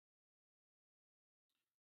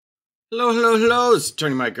Hello, hello, hello. It's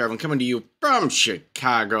Tony Mike Garvin coming to you from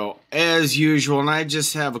Chicago as usual. And I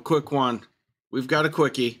just have a quick one. We've got a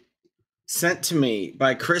quickie sent to me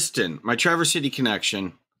by Kristen, my Traverse City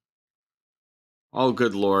connection. Oh,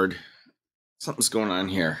 good Lord. Something's going on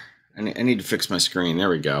here. I need to fix my screen. There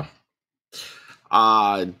we go.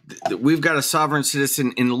 We've got a sovereign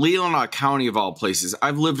citizen in Leelanau County, of all places.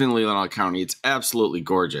 I've lived in Leelanau County. It's absolutely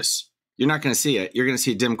gorgeous. You're not going to see it. You're going to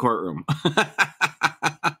see a dim courtroom.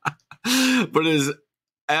 But it is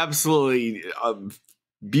absolutely a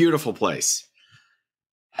beautiful place.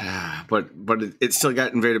 But it still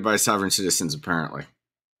got invaded by sovereign citizens, apparently.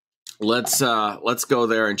 Let's go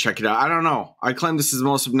there and check it out. I don't know. I claim this is the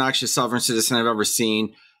most obnoxious sovereign citizen I've ever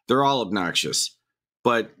seen. They're all obnoxious.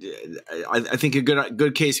 But I think a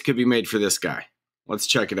good case could be made for this guy. Let's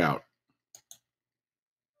check it out.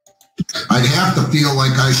 I'd have to feel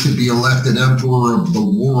like I should be elected emperor of the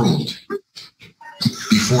world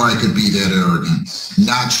before I could be that arrogant,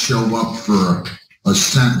 not show up for a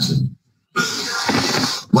sentencing.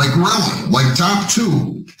 Like really, like top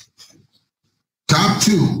two.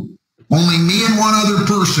 Only me and one other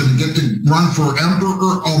person get to run for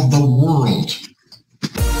emperor of the world.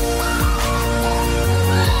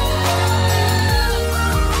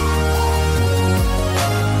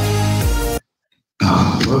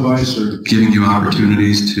 Advice or giving you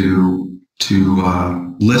opportunities to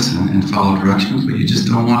listen and follow directions, but you just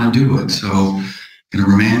don't want to do it. So I'm going to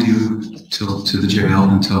remand you to the jail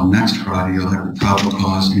until next Friday. You'll have the probable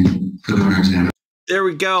cause and preliminary examination. There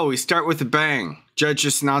we go. We start with a bang. Judge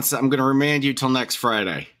just announced that I'm going to remand you till next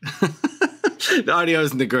Friday. The audio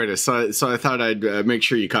isn't the greatest, so I thought I'd make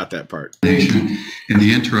sure you caught that part. In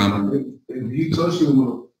the interim, if you touch me,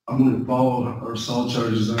 I'm going to follow our assault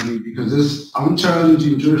charges on you because I'm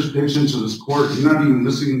challenging jurisdiction to this court. You're not even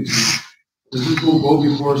listening to me. This is going to go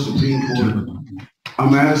before Supreme Court.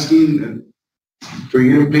 I'm asking for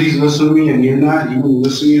you to please listen to me, and you're not even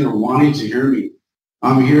listening or wanting to hear me.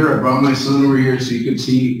 I'm here. I brought my son over here so you can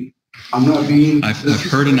see. I'm not being. I've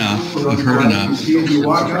heard enough. I've heard enough. See, if you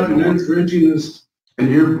walk out and you're infringing this, and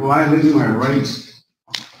you're violating my rights,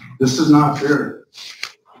 this is not fair.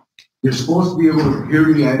 You're supposed to be able to hear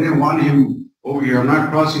me. I didn't want him over here. I'm not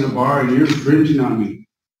crossing the bar, and you're infringing on me.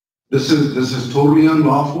 This is totally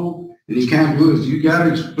unlawful, and you can't do this. You got to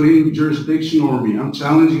explain jurisdiction over me. I'm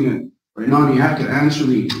challenging it right now, and you have to answer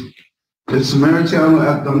me. It's maritime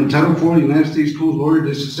on the Title 4 of the United States Codes Lawyer.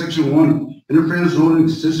 This is Section 1, interference noted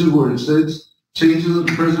decision where it says changes of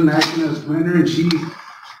the President acting as Commander-in-Chief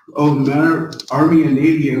of the Army and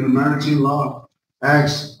Navy and the Maritime Law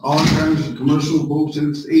Acts all times of commercial boats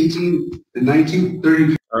since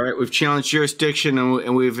 1930. All right, we've challenged jurisdiction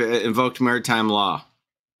and we've invoked maritime law,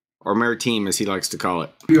 or maritime as he likes to call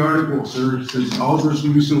it. The article, sir, says all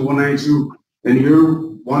resolution 192, and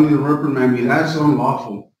you're wanting to reprimand me. That's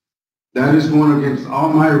unlawful. That is going against all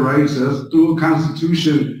my rights. That's through a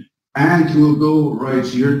constitution and through a bill of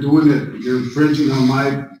rights. You're doing it. You're infringing on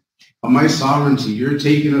my sovereignty. You're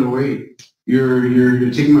taking it away.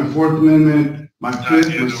 You're taking my Fourth Amendment. My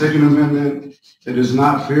Fifth, my Second Amendment, it is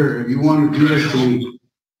not fair. If you want to do this to me,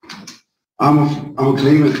 I'm a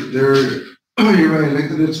claimant. You're right,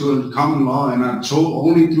 elected it to a common law, and I chose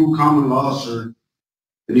only through common law, sir.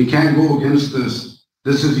 And you can't go against this.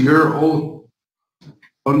 This is your oath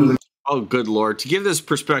under the. Oh, good Lord. To give this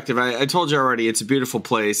perspective, I told you already, it's a beautiful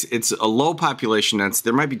place. It's a low population density.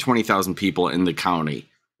 There might be 20,000 people in the county.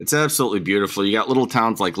 It's absolutely beautiful. You got little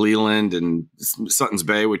towns like Leland and Sutton's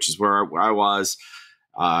Bay, which is where I was.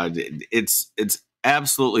 It's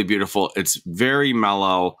absolutely beautiful. It's very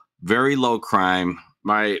mellow, very low crime.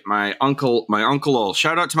 My uncle O,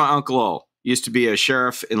 shout out to my Uncle O, used to be a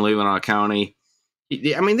sheriff in Leelanau County.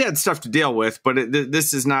 I mean, they had stuff to deal with, but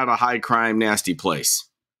this is not a high crime, nasty place.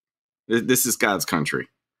 This is God's country.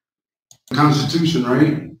 Constitution,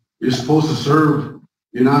 right? You're supposed to serve.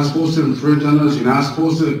 You're not supposed to infringe on us. You're not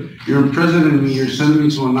supposed to. You're imprisoning me. You're sending me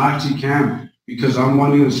to a Nazi camp because I'm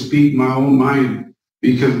wanting to speak my own mind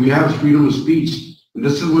because we have freedom of speech. And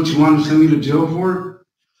this is what you want to send me to jail for?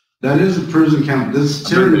 That is a prison camp. This is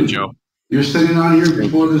tyranny. You're sitting on here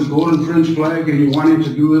before this golden French flag and you're wanting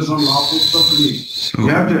to do this unlawful stuff to me. So, you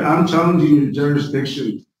have to. I'm challenging your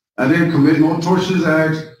jurisdiction. I didn't commit no tortious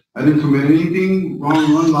acts. I didn't commit anything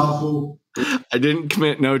wrong or unlawful. I didn't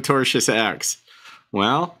commit no tortious acts.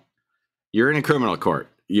 Well, you're in a criminal court.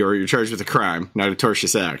 You're charged with a crime, not a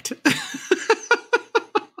tortious act.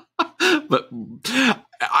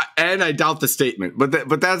 And I doubt the statement,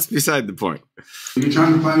 but that's beside the point. You're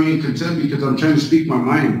trying to find me in contempt because I'm trying to speak my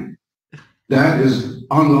mind. That is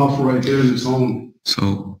unlawful right there in its own.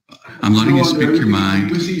 So I'm letting you speak your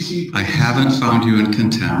mind. I have haven't found you in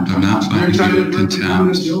contempt. I'm not finding you in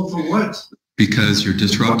contempt. For what? Because you're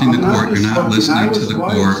disrupting the court. You're not listening to the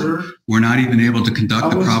court. We're not even able to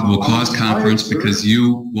conduct the probable cause conference because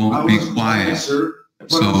you won't be quiet.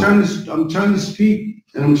 But I'm trying to speak,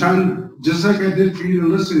 and I'm trying, just like I did for you to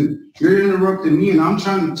listen. You're interrupting me, and I'm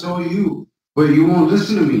trying to tell you, but you won't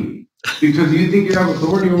listen to me because you think you have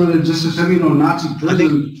authority over there just to send me to a Nazi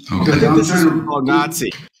prison. I think this is called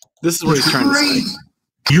Nazi. This is what he's trying to say.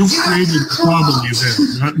 You created the problem you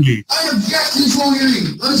have, not me. I object to this whole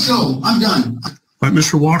hearing. Let's go. I'm done. All right,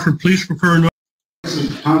 Mr. Walker, please prepare another.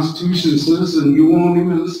 Constitution citizen, you won't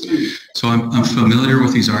even listen to me. So I'm familiar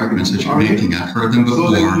with these arguments that you're making. I've heard them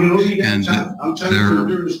before, and I'm trying to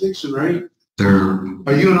jurisdiction, right?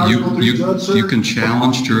 Are you an Article 3 judge, sir? You can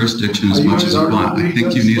challenge jurisdiction as much as you want. I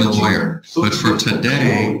think you need a lawyer, but for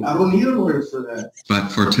today, I don't need a lawyer for that. But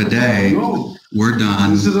for today, we're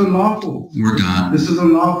done. This is unlawful. We're done. This is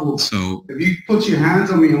unlawful. So if you put your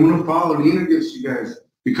hands on me, I'm going to file a lien against you guys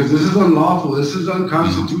because this is unlawful. This is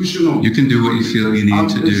unconstitutional. You can do what you feel you need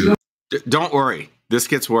to do. Don't worry. This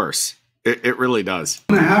gets worse. It really does. It's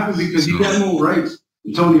going to happen because you got no rights.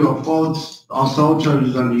 I'm telling you, I'll assault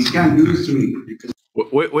charges on you. You can't do this to me.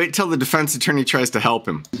 Wait till the defense attorney tries to help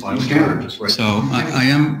him. So I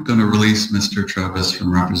am going to release Mr. Travis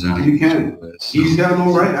from representing. You can. He's got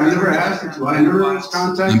no right. I never asked him to. I never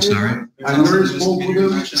contacted. I'm sorry? I never spoke with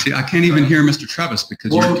him. See, I can't even hear Mr. Travis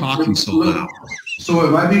because you're talking so loud. So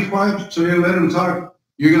if I be quiet, so you let him talk,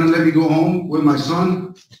 you're going to let me go home with my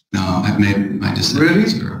son? No, I've made my decision. Really?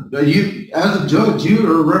 Sir. You, as a judge, you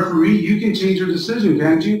or a referee, you can change your decision,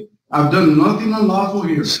 can't you? I've done nothing unlawful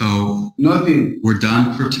here. So nothing. We're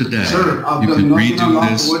done for today. Sir, I've you done can nothing redo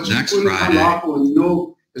unlawful. this next Friday and you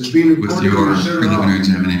know it's being with your preliminary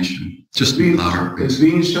examination. Just be louder, please. It's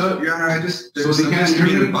being shut. Your Honor, I just so they can't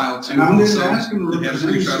hear me. And I'm just asking to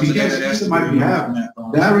represent you. He can't speak on my behalf.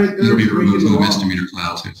 That right there is breaking the law. Misdemeanor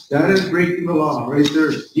file too. That is breaking the law right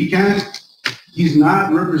there. He can't. He's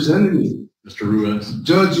not representing me. Mr. Ruiz.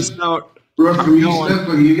 Judge, referee,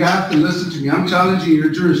 you have to listen to me. I'm challenging your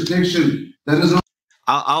jurisdiction. That is not.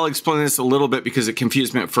 I'll explain this a little bit because it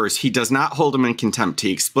confused me at first. He does not hold him in contempt.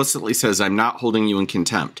 He explicitly says, I'm not holding you in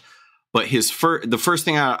contempt. But the first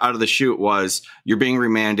thing out of the chute was, you're being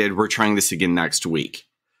remanded. We're trying this again next week.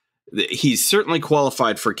 He's certainly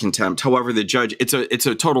qualified for contempt. However, the judge, it's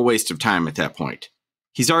a total waste of time at that point.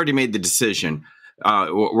 He's already made the decision.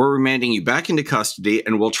 We're remanding you back into custody,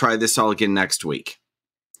 and we'll try this all again next week.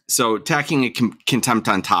 So tacking a contempt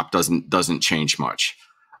on top doesn't change much.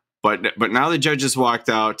 But now the judge has walked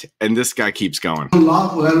out, and this guy keeps going.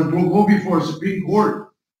 Unlawful. That'll go before a Supreme Court.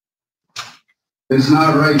 It's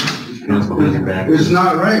not right. It's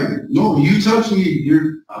not right. No, you touch me,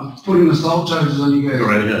 I'm putting assault charges on you guys. Go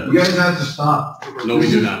right ahead. You guys have to stop. No, we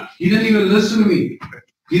do not. He didn't even listen to me.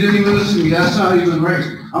 He didn't even listen to me. That's not even right.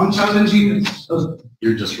 I'm challenging.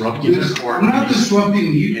 You're disrupting the court. I'm not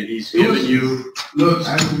disrupting you. And he's giving you. Look,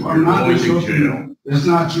 I'm not disrupting you. That's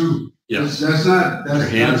not true. Yes. That's not. Put your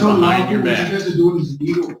hands behind your back. What you guys are doing is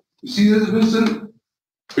illegal. You see this, Vincent?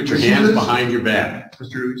 Put your hands behind your back.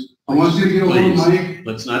 Mr. Ruiz. I want you to get a hold of Mike.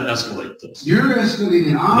 Let's not escalate this. You're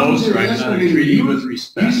escalating. No, sir, I'm not treating you with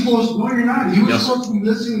respect. He's supposed to, no, you're not. He was supposed to be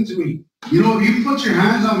listening to me. You know, if you put your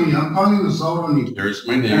hands on me, I'm calling an assault on you. There's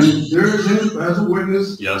my name. And there's him as a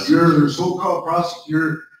witness. Yes. You're a so-called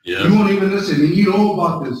prosecutor. Yes. You won't even listen, and you know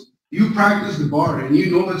about this. You practice the bar, and you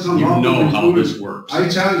know that's unlawful. You know how this works. I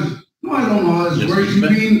challenge. No, I don't know how this works. You've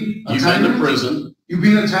been to prison. You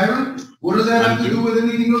being a tyrant? What does that have to do with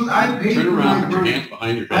anything else? I paid Turn for around, my put your crime. hands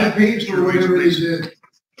behind your back. I paid for whatever they did.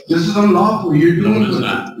 This is unlawful. You're doing No, it is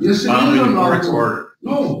not. Yes, it is Following the court's unlawful. order.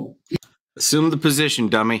 No. Assume the position,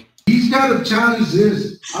 dummy. He's got to challenge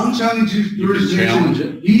this. I'm challenging your decision. Challenge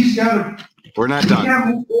it. He's got to. We're not He done. can't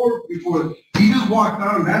move forward before. He just walked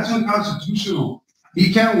out. That's unconstitutional.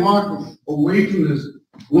 He can't walk away from this.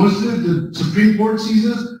 Once the Supreme Court sees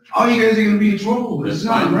this, all you guys are going to be in trouble. It's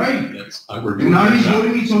not right. And now he's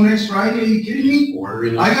holding me till next Friday. Are you kidding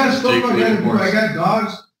me? I got stuff I got to do. I got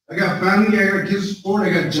dogs. I got family. I got kids to support.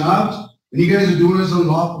 I got jobs. And you guys are doing this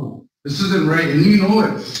unlawful. This isn't right. And you know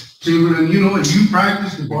it. Stephen, and you know it. You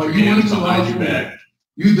practiced the bar. You went to law school.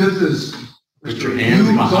 You did this. Put your hands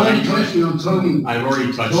behind your back. Don't touch me. I'm telling you. I've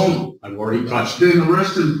already touched you. I've already touched you. Then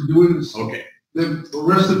arrested for doing this. Okay. Then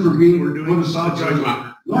arrested for being put assault charges.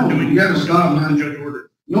 No, you gotta stop, man. Judge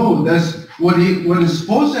order. No, that's what is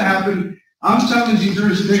supposed to happen. I'm challenging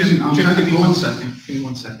jurisdiction. I'm trying to Give me 1 second. Give me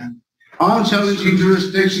 1 second. I'm challenging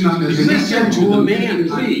jurisdiction on this. Listen to the man,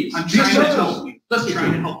 please. I'm trying to help you. Let's try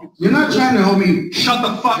to help you. You're not trying to help me. Shut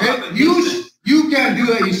the fuck up. You can't do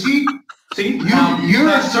that. You see, See, You're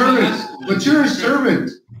a servant, but you're a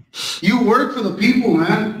servant. You work for the people,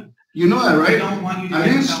 man. You know that, I right? don't want you to.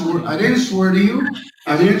 I didn't swear to you.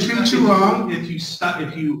 I didn't treat you wrong. If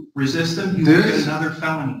you resist them, you will get another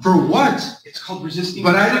felony. For what? It's called resisting.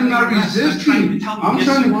 But I did not resist you. I'm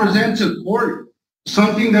trying to present to court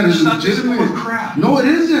something that is legitimate. Crap. No, it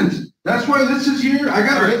isn't. That's why this is here. I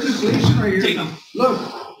got legislation right here. Take them. Look,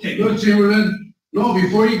 Chamberlain. No,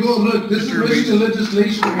 before you go, look, this is Michigan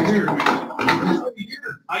legislation right here.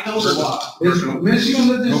 I know the law. It's Michigan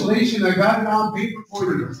legislation. I got it on paper for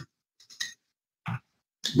you.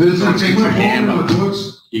 Vincent, take my phone and my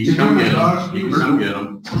books. You can come get them. You can come get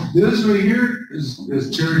them. This right here is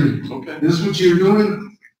charity. Okay. This is what you're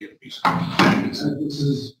doing. This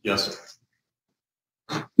is. Yes, sir.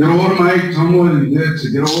 Get a hold of Mike, tell me what he did, to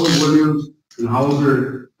get a hold of Williams and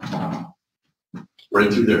Hauser. Right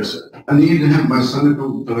through there, sir. I need to have my son to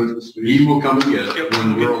come to this. He will come and get it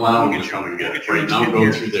when we're allowed to come and get it. Right now, go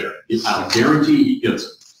through there. I'll guarantee he gets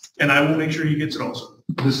it. And I will make sure he gets it also.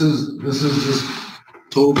 This is just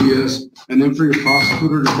total BS. And then for your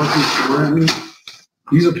prosecutor to fucking swear at me,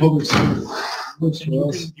 he's a public servant.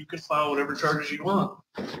 You can file whatever charges you want.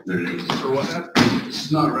 For what happened?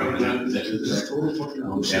 It's not right. That's total fucking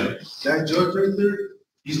bullshit. That judge right there,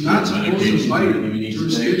 he's not supposed to fight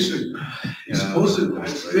jurisdiction. He's supposed to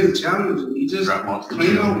fit challenge. He just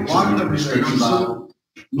plain out walked up and said,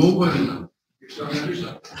 nobody.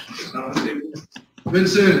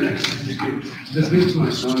 Vincent, this is my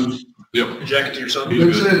son. Yep. Jacket to your son.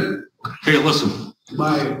 Vincent. Hey, listen. No,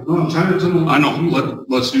 I'm trying to tell him. I know.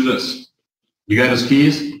 Let's do this. You got his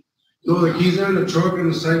keys? No, the keys are in the truck in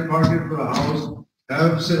the side pocket for the house.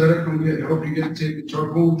 Have said that I come help you take the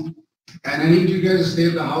truck home. And I need you guys to stay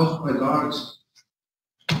at the house with my dogs.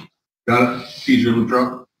 Got it. Keys are in the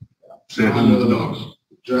truck. Stay at home with the dogs.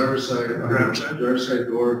 Driver's side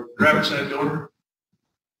door. Driver's side door.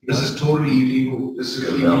 This is totally illegal. This is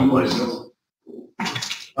illegal.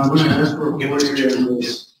 I'm gonna ask for a lawyer on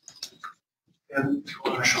this. I'm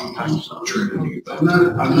not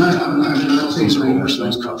saying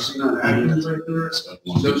not acting right there.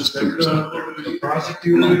 The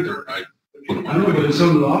prosecutor. I know, but it's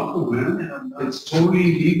unlawful, man. It's totally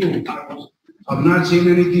illegal. I'm not saying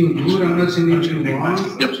anything rude. I'm not saying anything wrong.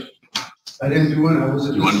 Yep. I didn't do it. I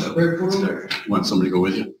wasn't respectful. You want somebody to go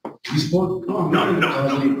with you? He's supposed to. No, I'm not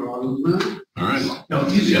causing any problems, man. All right. No,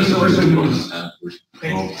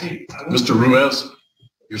 Mr. Ruiz,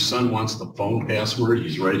 your son wants the phone password.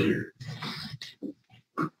 He's right here.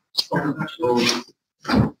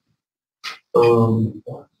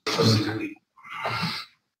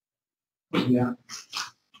 Yeah.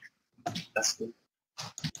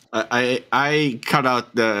 I cut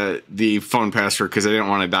out the phone password because I didn't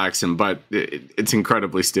want to dox him, but it's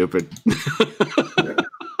incredibly stupid.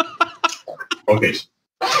 Okay.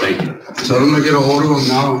 Thank you. So I'm gonna get a hold of him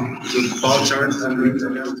now. Just call charge and read it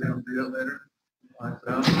later.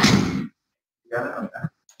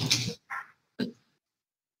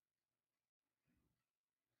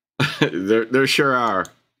 There sure are.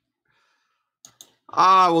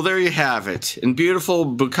 Well, there you have it. In beautiful,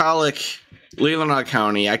 bucolic Leelanau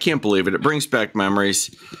County. I can't believe it. It brings back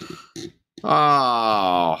memories.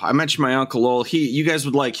 Oh, I mentioned my Uncle Lowell. You guys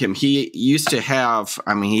would like him. He used to have,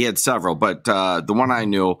 he had several, but the one I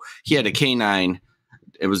knew, he had a canine.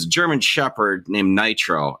 It was a German Shepherd named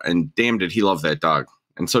Nitro, and damn did he love that dog.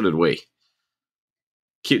 And so did we.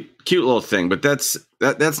 Cute little thing, but that's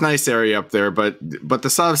nice area up there. But the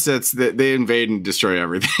Sovsets, they invade and destroy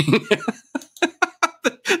everything.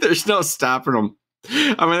 There's no stopping them.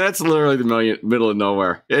 That's literally the middle of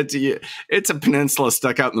nowhere. It's a peninsula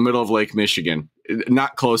stuck out in the middle of Lake Michigan,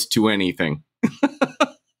 not close to anything.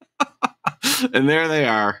 And there they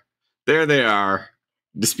are,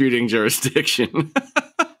 disputing jurisdiction.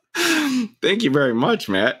 Thank you very much,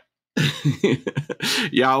 Matt.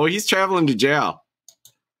 Yeah, well, he's traveling to jail.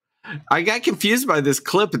 I got confused by this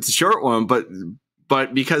clip. It's a short one, but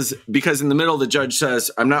because in the middle the judge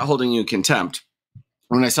says, "I'm not holding you in contempt."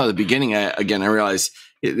 When I saw the beginning again, I realized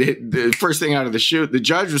the first thing out of the chute, the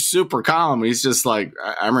judge was super calm. He's just like,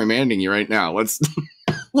 "I'm remanding you right now. Let's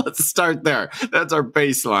start there. That's our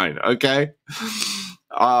baseline, okay?"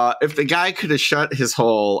 If the guy could have shut his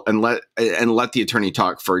hole and let the attorney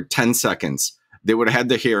talk for 10 seconds, they would have had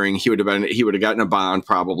the hearing. He would have gotten a bond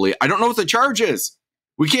probably. I don't know what the charge is.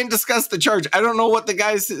 We can't discuss the charge. I don't know what the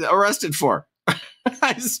guy's arrested for.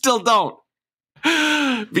 I still don't,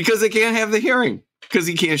 because they can't have the hearing. Because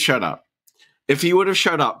he can't shut up. If he would have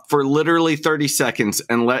shut up for literally 30 seconds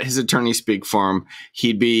and let his attorney speak for him,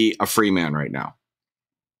 he'd be a free man right now.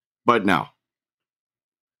 But no.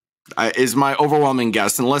 Is my overwhelming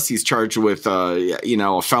guess, unless he's charged with, you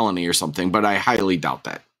know, a felony or something. But I highly doubt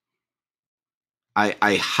that.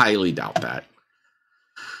 I highly doubt that.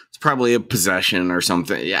 It's probably a possession or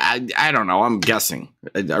something. Yeah, I don't know. I'm guessing.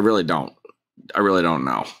 I really don't. I really don't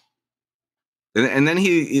know. And then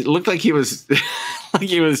it looked like he was like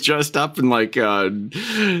he was dressed up and like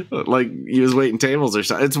he was waiting tables or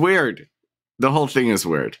something. It's weird. The whole thing is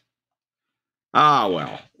weird. Ah,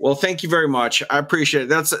 well. Well, thank you very much. I appreciate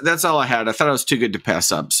it. That's all I had. I thought it was too good to pass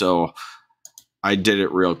up, so I did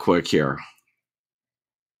it real quick here.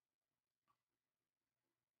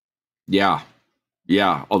 Yeah.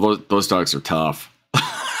 Yeah. Although those dogs are tough.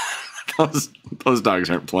 those dogs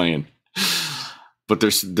aren't playing. But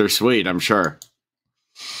they're sweet, I'm sure.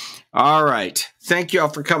 All right. Thank you all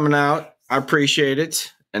for coming out. I appreciate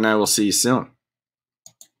it, and I will see you soon.